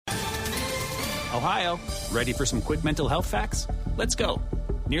Ohio, ready for some quick mental health facts? Let's go.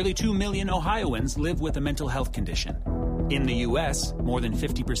 Nearly 2 million Ohioans live with a mental health condition. In the U.S., more than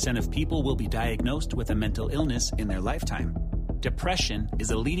 50% of people will be diagnosed with a mental illness in their lifetime. Depression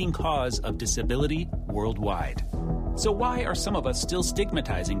is a leading cause of disability worldwide. So why are some of us still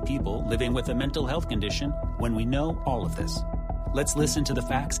stigmatizing people living with a mental health condition when we know all of this? Let's listen to the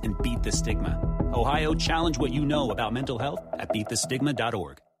facts and beat the stigma. Ohio, challenge what you know about mental health at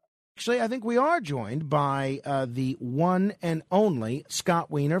beatthestigma.org. Actually, I think we are joined by the one and only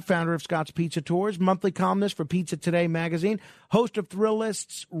Scott Wiener, founder of Scott's Pizza Tours, monthly columnist for Pizza Today magazine, host of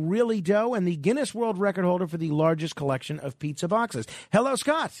Thrillist's Really Dough, and the Guinness World Record holder for the largest collection of pizza boxes. Hello,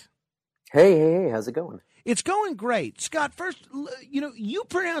 Scott. Hey, how's it going? It's going great. Scott, first, you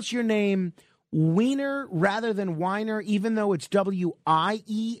pronounce your name Wiener rather than Weiner, even though it's Wiener.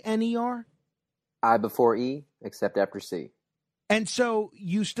 I before E, except after C. And so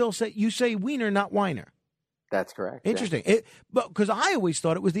you say Wiener, not Weiner. That's correct. Interesting. Yeah. But because I always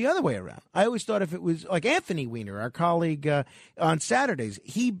thought it was the other way around. I always thought if it was like Anthony Wiener, our colleague on Saturdays,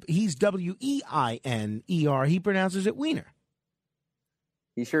 he's Wiener. He pronounces it Wiener.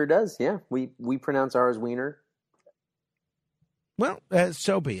 He sure does. Yeah, we pronounce ours Wiener. Well,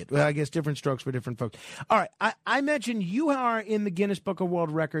 so be it. Well, I guess different strokes for different folks. All right. I mentioned you are in the Guinness Book of World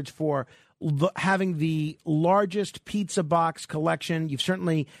Records for having the largest pizza box collection. You've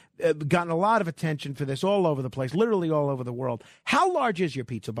certainly gotten a lot of attention for this all over the place, literally all over the world. How large is your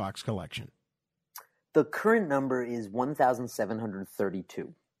pizza box collection? The current number is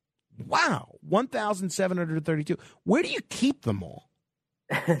 1,732. Wow, 1,732. Where do you keep them all?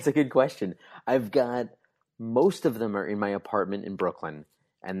 That's a good question. I've got... Most of them are in my apartment in Brooklyn,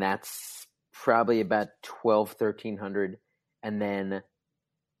 and that's probably about 1,300. And then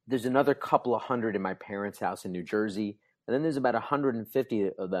there's another couple of hundred in my parents' house in New Jersey. And then there's about 150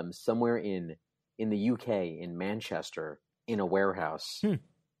 of them somewhere in the UK, in Manchester, in a warehouse.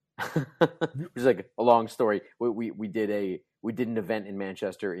 Which is like a long story. We did an event in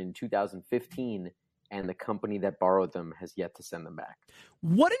Manchester in 2015, and the company that borrowed them has yet to send them back.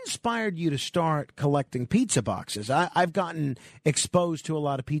 What inspired you to start collecting pizza boxes? I've gotten exposed to a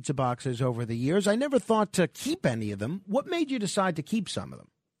lot of pizza boxes over the years. I never thought to keep any of them. What made you decide to keep some of them?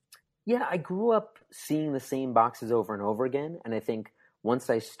 Yeah, I grew up seeing the same boxes over and over again. And I think once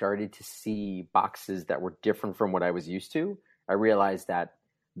I started to see boxes that were different from what I was used to, I realized that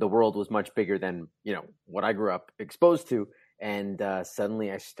the world was much bigger than, what I grew up exposed to. And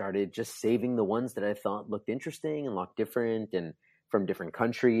suddenly I started just saving the ones that I thought looked interesting and looked different and from different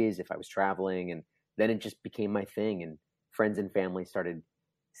countries if I was traveling. And then it just became my thing. And friends and family started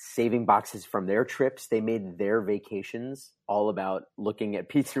saving boxes from their trips. They made their vacations all about looking at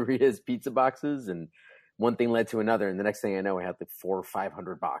pizzerias, pizza boxes. And one thing led to another. And the next thing I know, I had like 400 or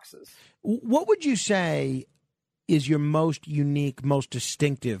 500 boxes. What would you say is your most unique, most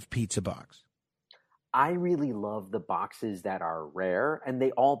distinctive pizza box? I really love the boxes that are rare, and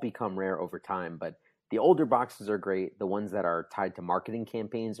they all become rare over time. But the older boxes are great. The ones that are tied to marketing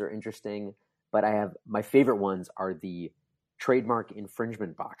campaigns are interesting. But my favorite ones are the trademark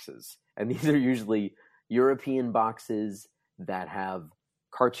infringement boxes. And these are usually European boxes that have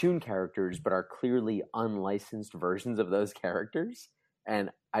cartoon characters, but are clearly unlicensed versions of those characters.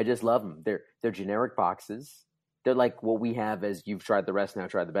 And I just love them. They're generic boxes. They're like what we have as you've tried the rest, now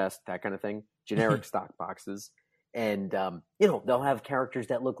try the best, that kind of thing. Generic stock boxes. And, they'll have characters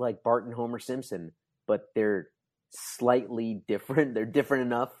that look like Bart and Homer Simpson, but they're slightly different. They're different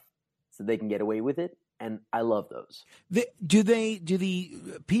enough so they can get away with it. And I love those. Do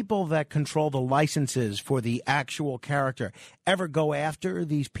the people that control the licenses for the actual character ever go after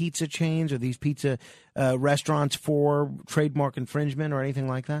these pizza chains or these pizza restaurants for trademark infringement or anything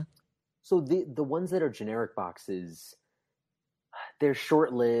like that? So the ones that are generic boxes, they're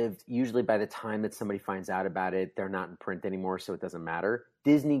short-lived. Usually by the time that somebody finds out about it, they're not in print anymore, so it doesn't matter.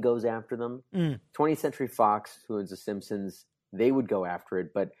 Disney goes after them. 20th Century Fox, who owns The Simpsons, they would go after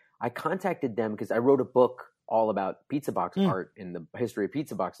it. But I contacted them because I wrote a book all about pizza box art in the history of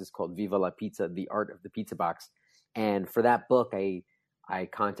pizza boxes called Viva la Pizza, The Art of the Pizza Box. And for that book, I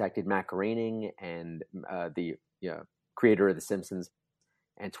contacted Matt Groening and the creator of The Simpsons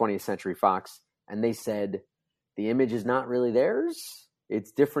and 20th Century Fox, and they said the image is not really theirs.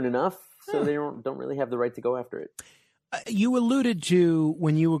 It's different enough, so they don't really have the right to go after it. You alluded to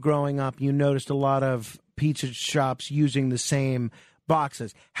when you were growing up, you noticed a lot of pizza shops using the same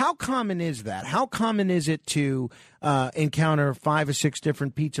boxes. How common is that? How common is it to encounter 5 or 6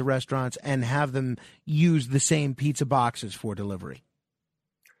 different pizza restaurants and have them use the same pizza boxes for delivery?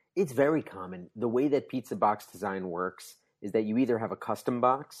 It's very common. The way that pizza box design works is that you either have a custom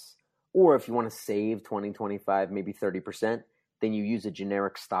box Or if you want to save 20, 25, maybe 30%, then you use a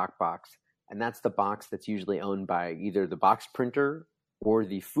generic stock box. And that's the box that's usually owned by either the box printer or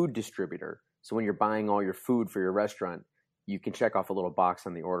the food distributor. So when you're buying all your food for your restaurant, you can check off a little box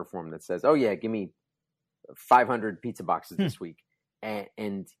on the order form that says, oh yeah, give me 500 pizza boxes this week.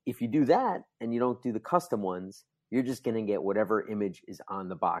 And if you do that and you don't do the custom ones, you're just going to get whatever image is on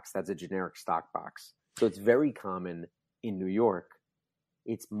the box. That's a generic stock box. So it's very common in New York.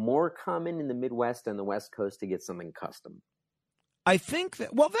 It's more common in the Midwest and the West Coast to get something custom. I think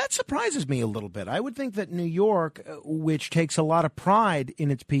that, well, that surprises me a little bit. I would think that New York, which takes a lot of pride in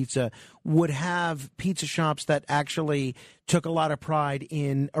its pizza, would have pizza shops that actually took a lot of pride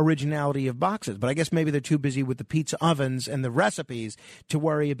in originality of boxes. But I guess maybe they're too busy with the pizza ovens and the recipes to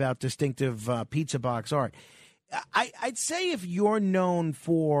worry about distinctive pizza box art. I'd say if you're known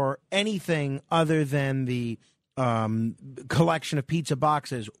for anything other than the collection of pizza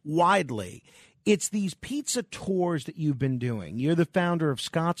boxes widely, it's these pizza tours that you've been doing. You're the founder of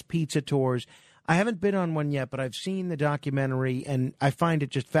Scott's Pizza Tours. I haven't been on one yet, but I've seen the documentary, and I find it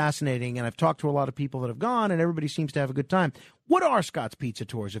just fascinating. And I've talked to a lot of people that have gone, and everybody seems to have a good time. What are Scott's Pizza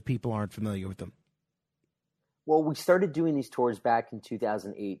Tours, if people aren't familiar with them? Well, we started doing these tours back in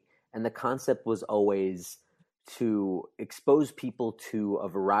 2008, and the concept was always to expose people to a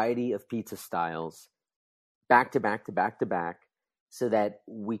variety of pizza styles back to back to back to back, so that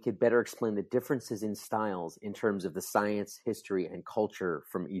we could better explain the differences in styles in terms of the science, history, and culture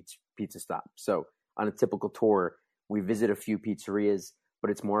from each pizza stop. So on a typical tour, we visit a few pizzerias, but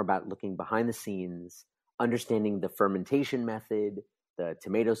it's more about looking behind the scenes, understanding the fermentation method, the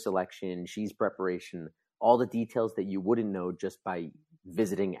tomato selection, cheese preparation, all the details that you wouldn't know just by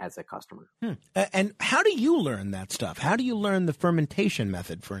visiting as a customer. And how do you learn that stuff? How do you learn the fermentation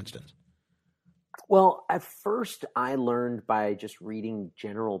method, for instance? Well, at first I learned by just reading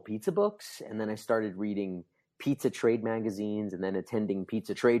general pizza books, and then I started reading pizza trade magazines and then attending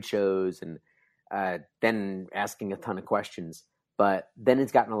pizza trade shows and then asking a ton of questions. But then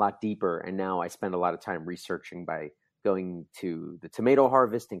it's gotten a lot deeper, and now I spend a lot of time researching by going to the tomato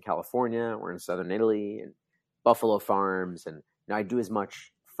harvest in California or in southern Italy and buffalo farms. And I do as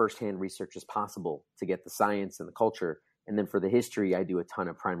much firsthand research as possible to get the science and the culture. And then for the history, I do a ton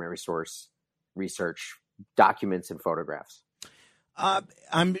of primary source research, documents, and photographs.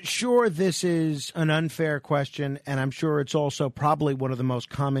 I'm sure this is an unfair question, and I'm sure it's also probably one of the most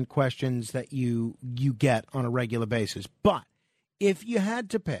common questions that you get on a regular basis. But if you had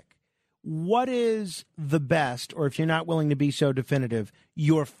to pick, what is the best, or if you're not willing to be so definitive,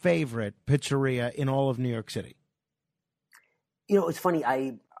 your favorite pizzeria in all of New York City? You know, it's funny.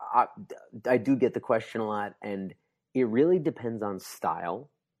 I do get the question a lot, and it really depends on style.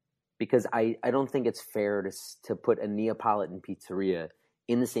 Because I don't think it's fair to put a Neapolitan pizzeria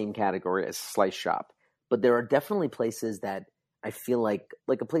in the same category as a slice shop. But there are definitely places that I feel like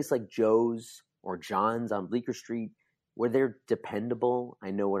a place like Joe's or John's on Bleecker Street, where they're dependable.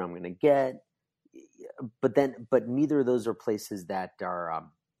 I know what I'm going to get. But neither of those are places that are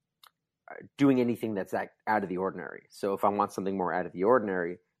doing anything that's out of the ordinary. So if I want something more out of the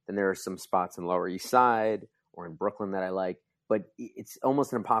ordinary, then there are some spots in Lower East Side or in Brooklyn that I like. But it's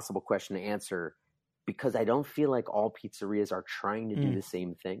almost an impossible question to answer because I don't feel like all pizzerias are trying to do the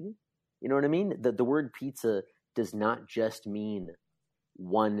same thing. You know what I mean? The word pizza does not just mean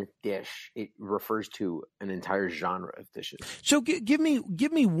one dish. It refers to an entire genre of dishes. So give me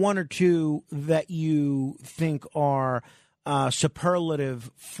one or two that you think are superlative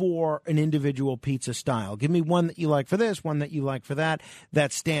for an individual pizza style. Give me one that you like for this, one that you like for that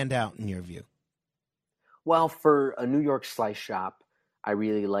stand out in your view. Well, for a New York slice shop, I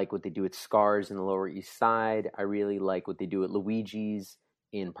really like what they do at Scar's in the Lower East Side. I really like what they do at Luigi's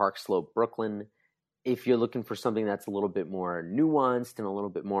in Park Slope, Brooklyn. If you're looking for something that's a little bit more nuanced and a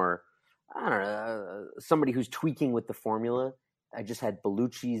little bit more, I don't know, somebody who's tweaking with the formula, I just had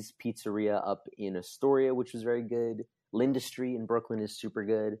Bellucci's Pizzeria up in Astoria, which was very good. Linda Street in Brooklyn is super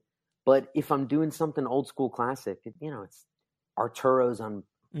good. But if I'm doing something old school classic, it's Arturo's on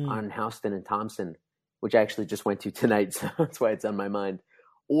Houston and Thompson, which I actually just went to tonight, so that's why it's on my mind.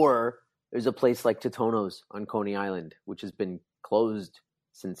 Or there's a place like Totono's on Coney Island, which has been closed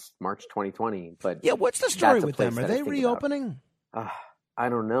since March 2020. But yeah, what's the story with them? Are they reopening? I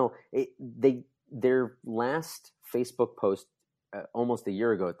don't know. Their last Facebook post, almost a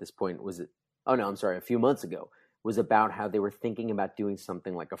year ago at this point, a few months ago, was about how they were thinking about doing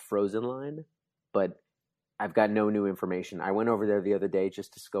something like a frozen line. But I've got no new information. I went over there the other day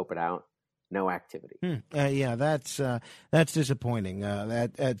just to scope it out. No activity. Yeah, that's disappointing.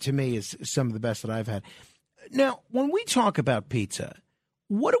 That to me is some of the best that I've had. Now, when we talk about pizza,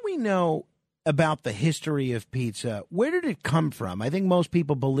 What do we know about the history of pizza? Where did it come from? I think most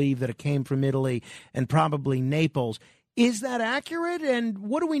people believe that it came from Italy and probably Naples. Is that accurate? And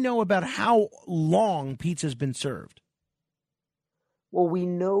what do we know about how long pizza's been served? Well, we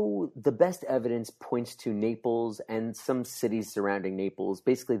know the best evidence points to Naples and some cities surrounding Naples,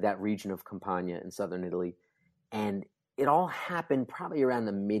 basically that region of Campania in southern Italy. And it all happened probably around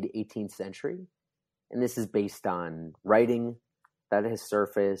the mid-18th century. And this is based on writing that has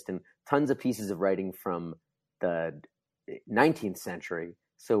surfaced and tons of pieces of writing from the 19th century.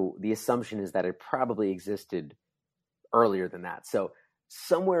 So the assumption is that it probably existed earlier than that. So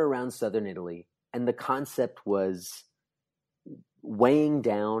somewhere around southern Italy. And the concept was weighing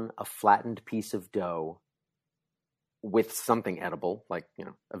down a flattened piece of dough with something edible, like,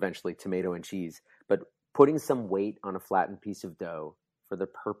 eventually tomato and cheese, but putting some weight on a flattened piece of dough for the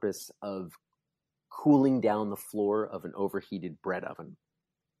purpose of cooling down the floor of an overheated bread oven.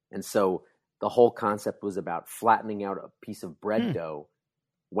 And so the whole concept was about flattening out a piece of bread dough,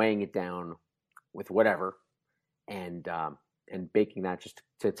 weighing it down with whatever, and baking that just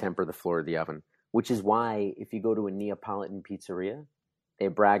to temper the floor of the oven. Which is why if you go to a Neapolitan pizzeria, they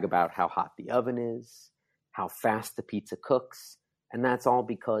brag about how hot the oven is, how fast the pizza cooks. And that's all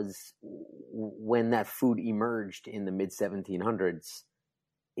because when that food emerged in the mid-1700s,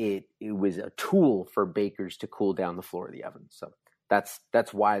 it was a tool for bakers to cool down the floor of the oven. So that's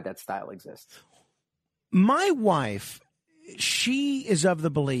why that style exists. My wife, she is of the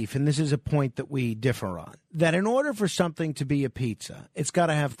belief, and this is a point that we differ on, that in order for something to be a pizza, it's got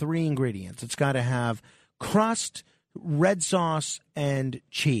to have three ingredients. It's got to have crust, red sauce, and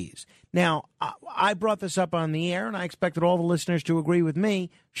cheese. Now, I brought this up on the air, and I expected all the listeners to agree with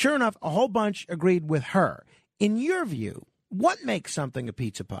me. Sure enough, a whole bunch agreed with her. In your view, what makes something a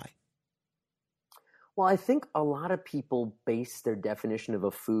pizza pie? Well, I think a lot of people base their definition of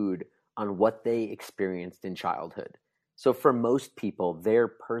a food on what they experienced in childhood. So for most people, their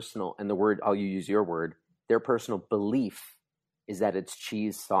personal, and I'll use your word, their personal belief is that it's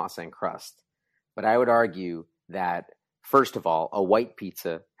cheese, sauce, and crust. But I would argue that, first of all, a white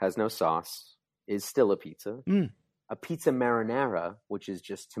pizza has no sauce, is still a pizza. A pizza marinara, which is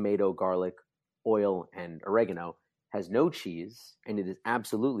just tomato, garlic, oil, and oregano, has no cheese, and it is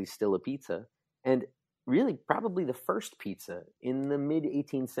absolutely still a pizza. And really, probably the first pizza in the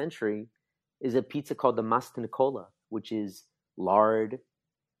mid-18th century is a pizza called the Mastinicola, which is lard,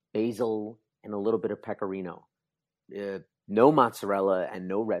 basil, and a little bit of pecorino. No mozzarella and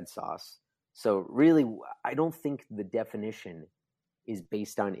no red sauce. So really, I don't think the definition is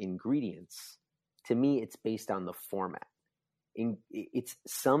based on ingredients. To me, it's based on the format. It's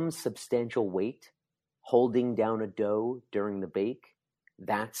some substantial weight holding down a dough during the bake.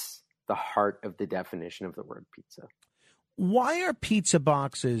 That's the heart of the definition of the word pizza. Why are pizza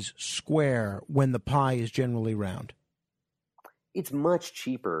boxes square when the pie is generally round? It's much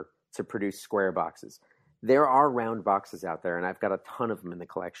cheaper to produce square boxes. There are round boxes out there, and I've got a ton of them in the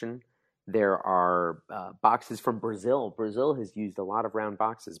collection. There are boxes from Brazil. Brazil has used a lot of round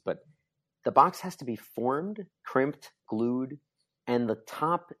boxes, but the box has to be formed, crimped, glued, and the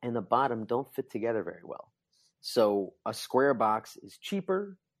top and the bottom don't fit together very well. So a square box is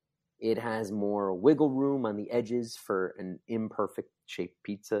cheaper. It has more wiggle room on the edges for an imperfect shaped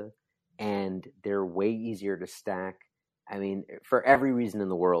pizza, and they're way easier to stack. I mean, for every reason in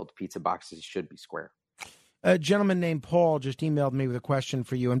the world, pizza boxes should be square. A gentleman named Paul just emailed me with a question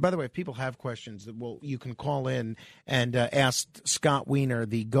for you. And by the way, if people have questions, you can call in and ask Scott Wiener,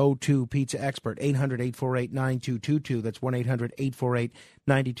 the go-to pizza expert, 800-848-9222. That's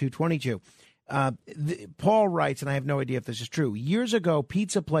 1-800-848-9222. Paul writes, and I have no idea if this is true, years ago,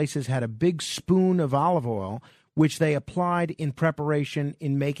 pizza places had a big spoon of olive oil, which they applied in preparation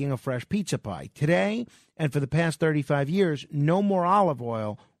in making a fresh pizza pie. Today, and for the past 35 years, no more olive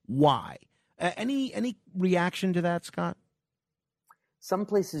oil. Why? Any reaction to that, Scott? Some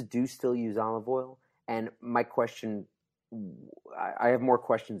places do still use olive oil. And my question, I have more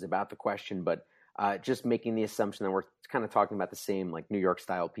questions about the question, but just making the assumption that we're kind of talking about the same, like New York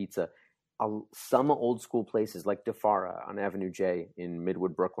style pizza. Some old school places like DeFara on Avenue J in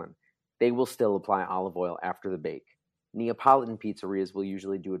Midwood, Brooklyn, they will still apply olive oil after the bake. Neapolitan pizzerias will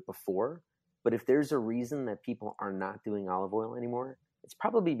usually do it before. But if there's a reason that people are not doing olive oil anymore, it's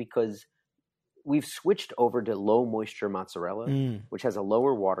probably because we've switched over to low moisture mozzarella, which has a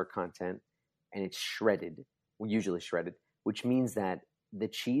lower water content, and it's shredded, usually shredded, which means that the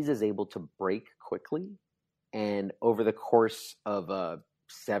cheese is able to break quickly. And over the course of a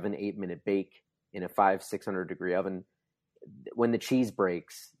 7-8 minute bake in a 500-600 degree oven, when the cheese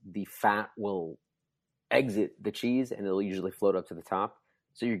breaks, the fat will exit the cheese and it'll usually float up to the top.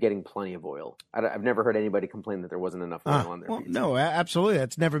 So you're getting plenty of oil. I've never heard anybody complain that there wasn't enough oil on their pizza. No, absolutely.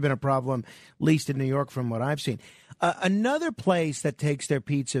 That's never been a problem, at least in New York from what I've seen. Another place that takes their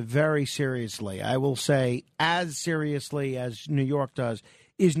pizza very seriously, I will say as seriously as New York does,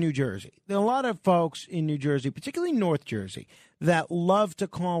 is New Jersey. There are a lot of folks in New Jersey, particularly North Jersey, that love to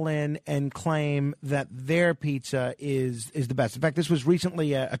call in and claim that their pizza is the best. In fact, this was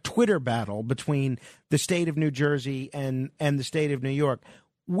recently a Twitter battle between the state of New Jersey and the state of New York.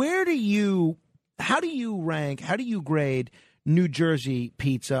 How do you grade New Jersey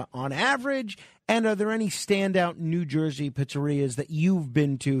pizza on average? And are there any standout New Jersey pizzerias that you've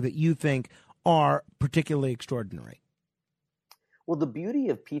been to that you think are particularly extraordinary? Well, the beauty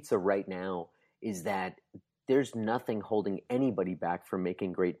of pizza right now is that there's nothing holding anybody back from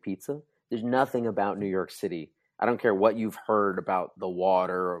making great pizza. There's nothing about New York City. I don't care what you've heard about the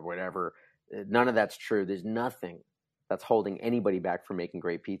water or whatever. None of that's true. There's nothing that's holding anybody back from making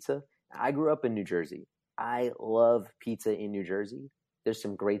great pizza. I grew up in New Jersey. I love pizza in New Jersey. There's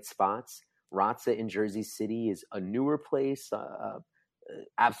some great spots. Razza in Jersey City is a newer place,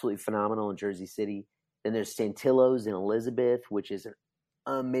 absolutely phenomenal in Jersey City. Then there's Santillo's in Elizabeth, which is an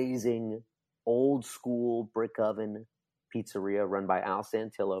amazing old school brick oven pizzeria run by Al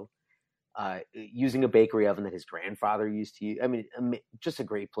Santillo, using a bakery oven that his grandfather used to use. I mean, just a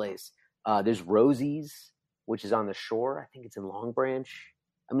great place. There's Rosie's, which is on the shore. I think it's in Long Branch.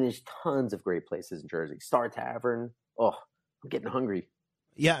 I mean, there's tons of great places in Jersey. Star Tavern. Oh, I'm getting hungry.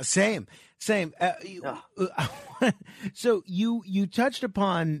 Yeah, same. So you touched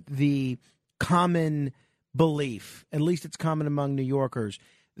upon the common belief, at least it's common among New Yorkers,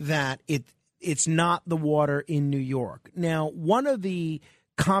 that it's not the water in New York. Now, one of the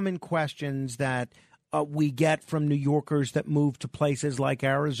common questions that we get from New Yorkers that move to places like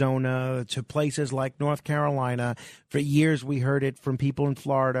Arizona, to places like North Carolina. For years, we heard it from people in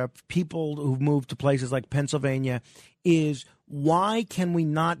Florida, people who've moved to places like Pennsylvania, is why can we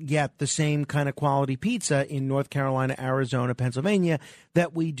not get the same kind of quality pizza in North Carolina, Arizona, Pennsylvania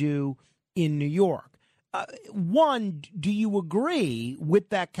that we do in New York? One, do you agree with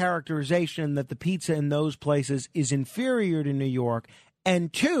that characterization that the pizza in those places is inferior to New York?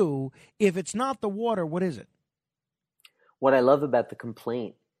 And two, if it's not the water, what is it? What I love about the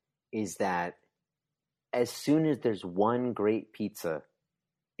complaint is that as soon as there's one great pizza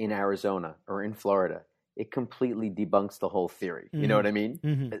in Arizona or in Florida, it completely debunks the whole theory. You know what I mean?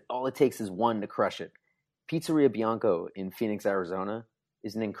 Mm-hmm. All it takes is one to crush it. Pizzeria Bianco in Phoenix, Arizona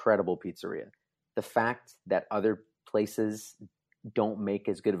is an incredible pizzeria. The fact that other places don't make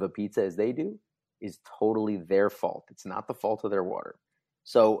as good of a pizza as they do is totally their fault. It's not the fault of their water.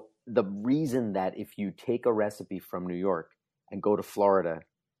 So the reason that if you take a recipe from New York and go to Florida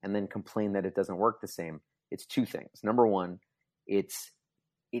and then complain that it doesn't work the same, it's two things. Number one,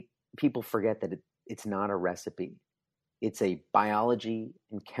 people forget that it's not a recipe. It's a biology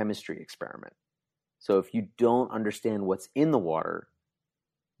and chemistry experiment. So if you don't understand what's in the water,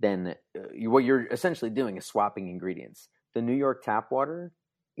 then what you're essentially doing is swapping ingredients. The New York tap water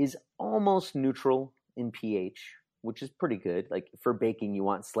is almost neutral in pH, which is pretty good. Like for baking, you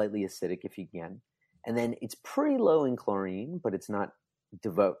want slightly acidic if you can. And then it's pretty low in chlorine, but it's not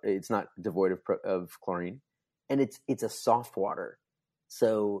devoid of chlorine. And it's a soft water.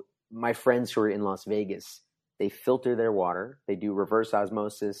 So my friends who are in Las Vegas, they filter their water, they do reverse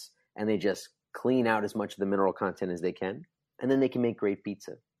osmosis, and they just clean out as much of the mineral content as they can. And then they can make great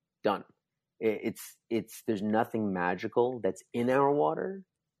pizza. Done. There's nothing magical that's in our water.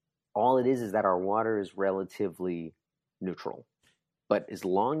 All it is that our water is relatively neutral. But as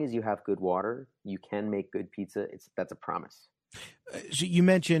long as you have good water, you can make good pizza. That's a promise. So you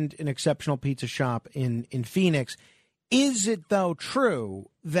mentioned an exceptional pizza shop in Phoenix. Is it, though, true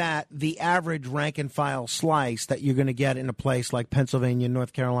that the average rank and file slice that you're going to get in a place like Pennsylvania,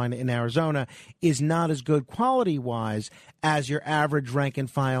 North Carolina, and Arizona is not as good quality-wise as your average rank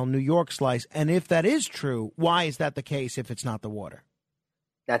and file New York slice? And if that is true, why is that the case if it's not the water?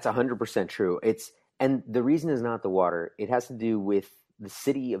 That's 100% true. And the reason is not the water. It has to do with the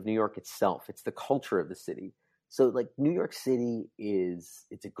city of New York itself. It's the culture of the city. So like New York City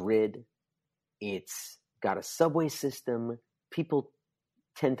it's a grid. It's got a subway system. People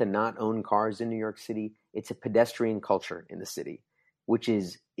tend to not own cars in New York City. It's a pedestrian culture in the city,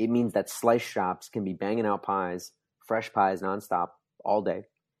 it means that slice shops can be banging out pies, fresh pies nonstop all day.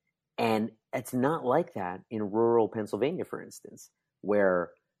 And it's not like that in rural Pennsylvania, for instance, where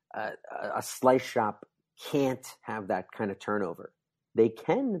a slice shop can't have that kind of turnover. They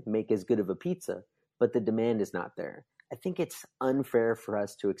can make as good of a pizza, but the demand is not there. I think it's unfair for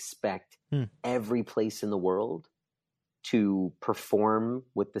us to expect every place in the world to perform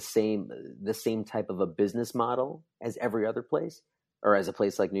with the same type of a business model as every other place, or as a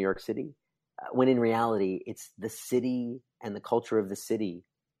place like New York City, when in reality, it's the city and the culture of the city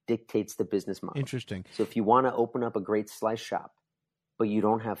dictates the business model. Interesting. So if you want to open up a great slice shop, but you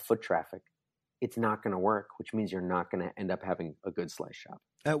don't have foot traffic, it's not going to work, which means you're not going to end up having a good slice shop.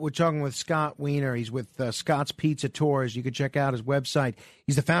 We're talking with Scott Wiener. He's with Scott's Pizza Tours. You can check out his website.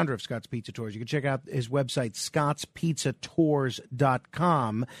 He's the founder of Scott's Pizza Tours. You can check out his website,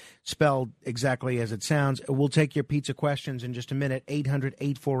 scottspizzatours.com, spelled exactly as it sounds. We'll take your pizza questions in just a minute.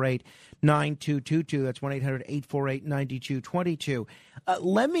 800-848-9222. That's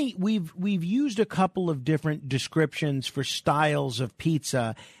 1-800-848-9222. We've used a couple of different descriptions for styles of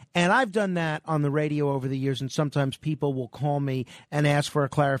pizza, and I've done that on the radio over the years, and sometimes people will call me and ask for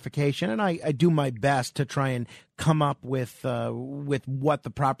a clarification, and I do my best to try and come up with what the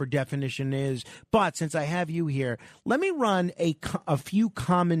proper definition is. But since I have you here, let me run a few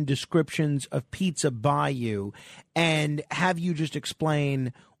common descriptions of pizza by you and have you just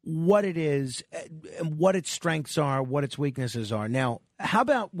explain what it is, what its strengths are, what its weaknesses are. Now, how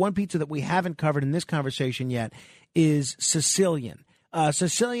about one pizza that we haven't covered in this conversation yet is Sicilian.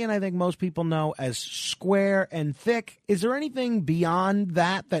 Sicilian, I think most people know as square and thick. Is there anything beyond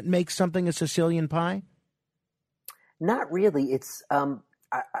that makes something a Sicilian pie? Not really. It's I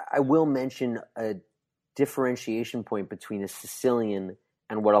will mention a differentiation point between a Sicilian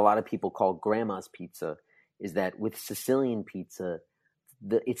and what a lot of people call grandma's pizza is that with Sicilian pizza,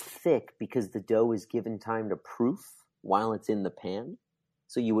 it's thick because the dough is given time to proof while it's in the pan.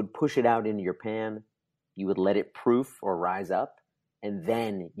 So you would push it out into your pan, you would let it proof or rise up, and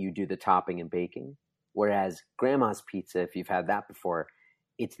then you do the topping and baking. Whereas grandma's pizza, if you've had that before,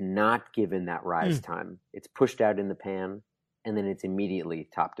 it's not given that rise time. It's pushed out in the pan, and then it's immediately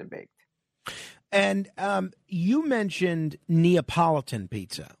topped and baked. And you mentioned Neapolitan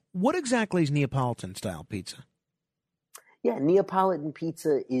pizza. What exactly is Neapolitan-style pizza? Yeah, Neapolitan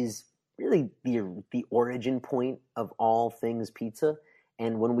pizza is really the origin point of all things pizza.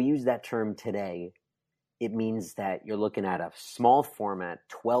 And when we use that term today, it means that you're looking at a small format,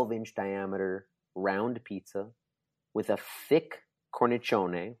 12-inch diameter round pizza with a thick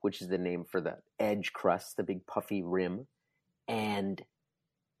cornicione, which is the name for the edge crust, the big puffy rim. And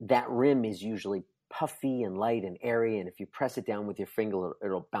that rim is usually puffy and light and airy. And if you press it down with your finger,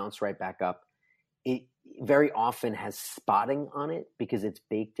 it'll bounce right back up. It very often has spotting on it because it's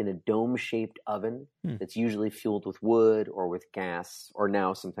baked in a dome-shaped oven that's usually fueled with wood or with gas, or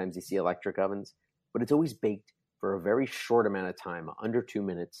now sometimes you see electric ovens. But it's always baked for a very short amount of time, under 2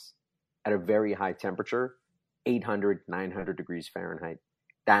 minutes, at a very high temperature, 800, 900 degrees Fahrenheit.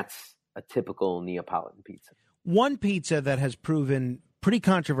 That's a typical Neapolitan pizza. One pizza that has proven pretty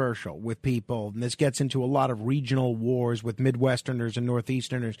controversial with people, and this gets into a lot of regional wars with Midwesterners and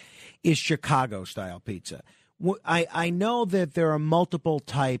Northeasterners, is Chicago-style pizza. I know that there are multiple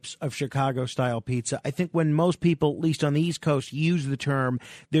types of Chicago-style pizza. I think when most people, at least on the East Coast, use the term,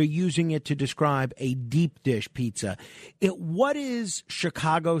 they're using it to describe a deep dish pizza. What is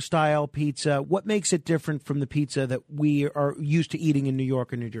Chicago-style pizza? What makes it different from the pizza that we are used to eating in New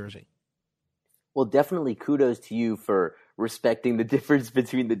York or New Jersey? Well, definitely kudos to you for respecting the difference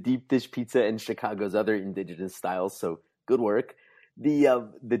between the deep dish pizza and Chicago's other indigenous styles. So good work.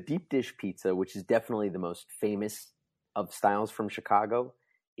 The deep dish pizza, which is definitely the most famous of styles from Chicago,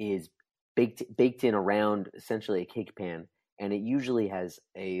 is baked in around essentially a cake pan, and it usually has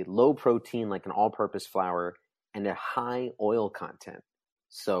a low protein, like an all-purpose flour, and a high oil content.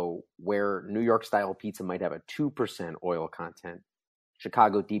 So where New York style pizza might have a 2% oil content,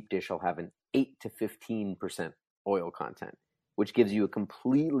 Chicago deep dish will have an 8 to 15% oil content, which gives you a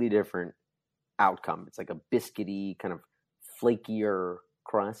completely different outcome. It's like a biscuity kind of flakier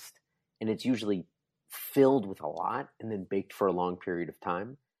crust, and it's usually filled with a lot and then baked for a long period of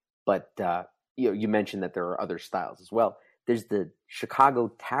time. But you mentioned that there are other styles as well. There's the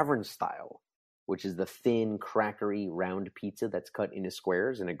Chicago tavern style, which is the thin, crackery, round pizza that's cut into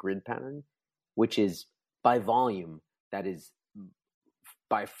squares in a grid pattern, which is by volume, that is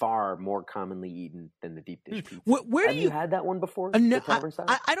by far more commonly eaten than the deep dish pizza. Have you had that one before? No, the tavern style?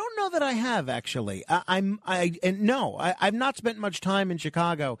 I don't know that I have, actually. I've not spent much time in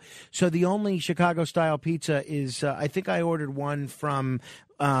Chicago, so the only Chicago style pizza is I think I ordered one from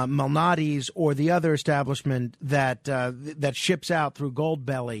Malnati's or the other establishment that that ships out through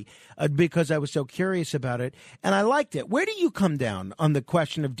Goldbelly because I was so curious about it, and I liked it. Where do you come down on the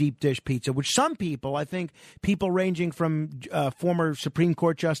question of deep dish pizza, which some people, I think people ranging from former Supreme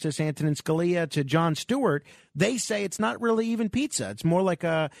Court Justice Antonin Scalia to Jon Stewart, they say it's not really even pizza. It's more like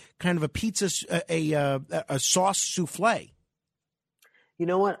a kind of a pizza, a sauce souffle. You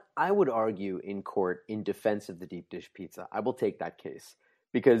know what? I would argue in court in defense of the deep dish pizza. I will take that case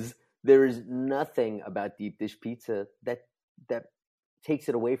because there is nothing about deep dish pizza that takes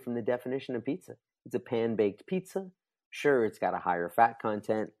it away from the definition of pizza. It's a pan-baked pizza. Sure, it's got a higher fat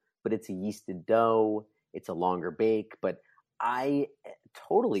content, but it's a yeasted dough. It's a longer bake, but I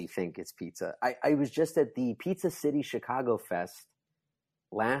totally think it's pizza. I was just at the Pizza City Chicago Fest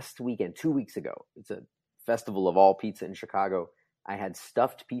last weekend, 2 weeks ago. It's a festival of all pizza in Chicago. I had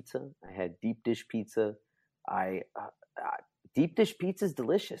stuffed pizza. I had deep dish pizza. Deep dish pizza is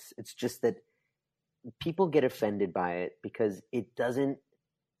delicious. It's just that people get offended by it because it doesn't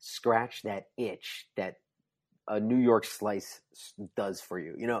scratch that itch that a New York slice does for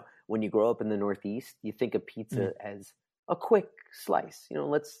you. You know, when you grow up in the Northeast, you think of pizza as a quick slice. You know,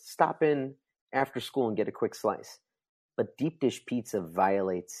 let's stop in after school and get a quick slice. But deep dish pizza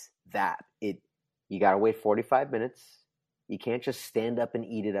violates that. You got to wait 45 minutes. You can't just stand up and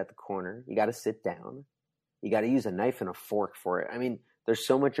eat it at the corner. You got to sit down. You got to use a knife and a fork for it. I mean, there's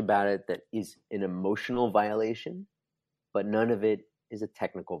so much about it that is an emotional violation, but none of it is a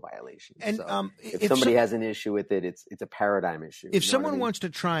technical violation. And so if somebody has an issue with it, it's a paradigm issue. If someone wants to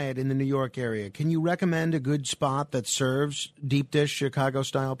try it in the New York area, can you recommend a good spot that serves deep dish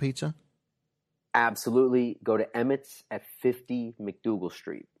Chicago-style pizza? Absolutely. Go to Emmett's at 50 McDougal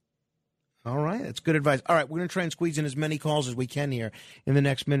Street. All right. That's good advice. All right. We're going to try and squeeze in as many calls as we can here in the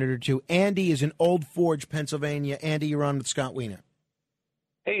next minute or two. Andy is in Old Forge, Pennsylvania. Andy, you're on with Scott Wiener.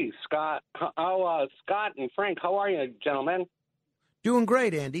 Hey, Scott. Scott and Frank, how are you, gentlemen? Doing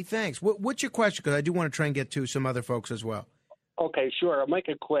great, Andy. Thanks. What's your question? Because I do want to try and get to some other folks as well. Okay, sure. I'll make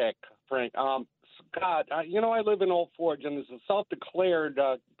it quick, Frank. Scott, I live in Old Forge, and it's a self-declared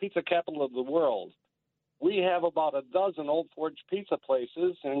pizza capital of the world. We have about a dozen Old Forge pizza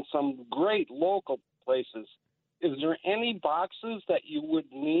places and some great local places. Is there any boxes that you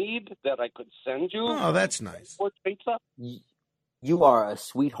would need that I could send you? Oh, that's nice. Forge pizza? You are a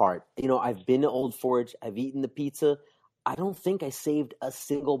sweetheart. You know, I've been to Old Forge. I've eaten the pizza. I don't think I saved a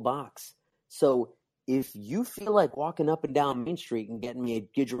single box. So if you feel like walking up and down Main Street and getting me a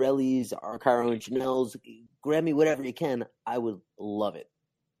Gigerelli's, Arcaro and Janelle's, grab me whatever you can, I would love it.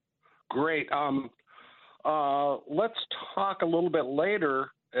 Great. Let's talk a little bit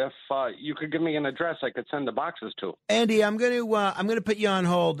later. If you could give me an address I could send the boxes to. Andy, I'm going to put you on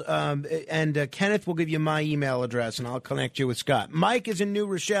hold, and Kenneth will give you my email address, and I'll connect you with Scott. Mike is in New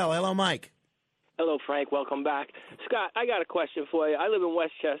Rochelle. Hello, Mike. Hello, Frank. Welcome back. Scott, I got a question for you. I live in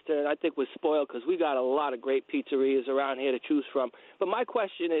Westchester, and I think we're spoiled because we got a lot of great pizzerias around here to choose from. But my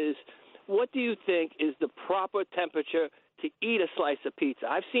question is, what do you think is the proper temperature to eat a slice of pizza?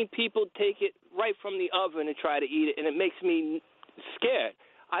 I've seen people take it right from the oven and try to eat it, and it makes me scared.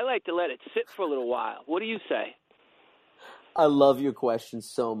 I like to let it sit for a little while. What do you say? I love your question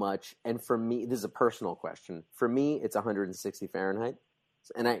so much. And for me, this is a personal question. For me, it's 160 Fahrenheit.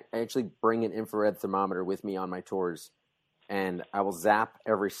 And I actually bring an infrared thermometer with me on my tours. And I will zap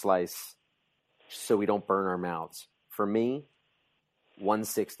every slice so we don't burn our mouths. For me,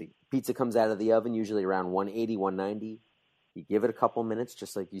 160. Pizza comes out of the oven usually around 180, 190. You give it a couple minutes,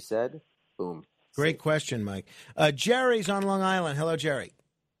 just like you said. Boom. Great question, Mike. Jerry's on Long Island. Hello, Jerry.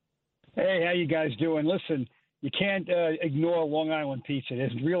 Hey, how you guys doing? Listen, you can't ignore Long Island pizza.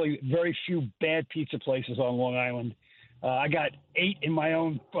 There's really very few bad pizza places on Long Island. I got 8 in my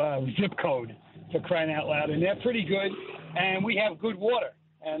own zip code, for crying out loud, and they're pretty good. And we have good water.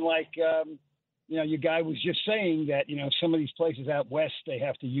 And your guy was just saying that, some of these places out west, they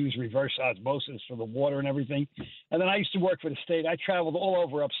have to use reverse osmosis for the water and everything. And then I used to work for the state. I traveled all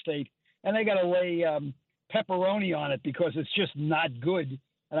over upstate, and they got to lay pepperoni on it because it's just not good.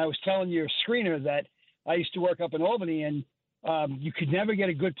 And I was telling your screener that I used to work up in Albany, and you could never get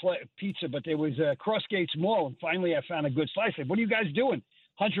a good pizza, but there was Crossgates Mall, and finally I found a good slice. I said, what are you guys doing?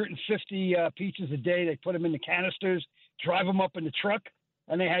 150 pizzas a day. They put them in the canisters, drive them up in the truck,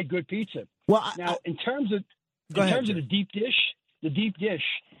 and they had good pizza. Well, now, in terms of the deep dish,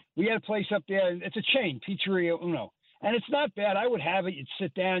 we had a place up there. It's a chain, Pizzeria Uno, and it's not bad. I would have it. You'd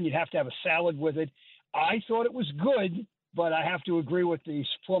sit down. You'd have to have a salad with it. I thought it was good, but I have to agree with the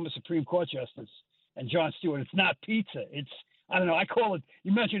former Supreme Court Justice and Jon Stewart. It's not pizza. I don't know. I call it,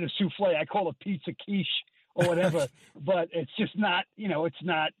 you mentioned a souffle. I call it pizza quiche or whatever. But it's just not, it's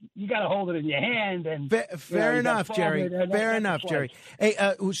not. You got to hold it in your hand. And fair enough, Jerry. Fair enough, Jerry. Hey,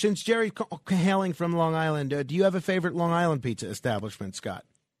 since Jerry's hailing from Long Island, do you have a favorite Long Island pizza establishment, Scott?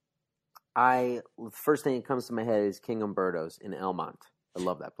 The first thing that comes to my head is King Umberto's in Elmont. I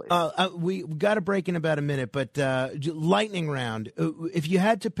love that place. We got to break in about a minute, but lightning round. If you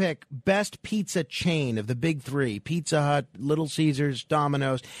had to pick best pizza chain of the big three, Pizza Hut, Little Caesars,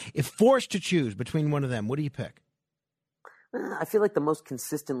 Domino's, if forced to choose between one of them, what do you pick? I feel like the most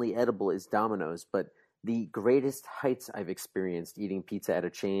consistently edible is Domino's, but the greatest heights I've experienced eating pizza at a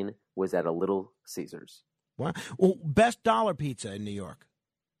chain was at a Little Caesars. Wow. Well, best dollar pizza in New York?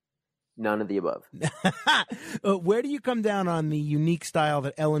 None of the above. Where do you come down on the unique style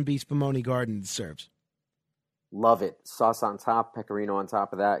that L&B Spumoni Gardens serves? Love it. Sauce on top, pecorino on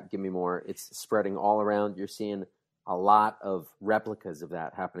top of that. Give me more. It's spreading all around. You're seeing a lot of replicas of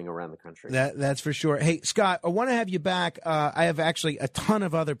that happening around the country. That's for sure. Hey, Scott, I want to have you back. I have actually a ton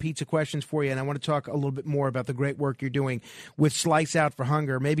of other pizza questions for you, and I want to talk a little bit more about the great work you're doing with Slice Out for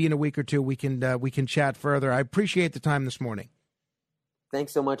Hunger. Maybe in a week or two we can chat further. I appreciate the time this morning.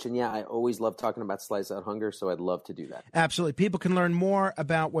 Thanks so much. And yeah, I always love talking about Slice Out Hunger, so I'd love to do that. Absolutely. People can learn more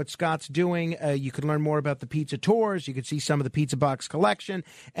about what Scott's doing. You can learn more about the pizza tours. You can see some of the pizza box collection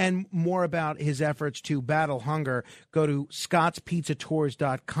and more about his efforts to battle hunger. Go to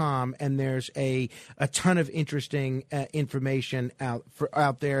scottspizzatours.com, and there's a ton of interesting information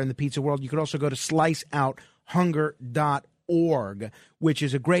out there in the pizza world. You could also go to sliceouthunger.org, which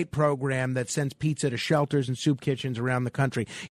is a great program that sends pizza to shelters and soup kitchens around the country.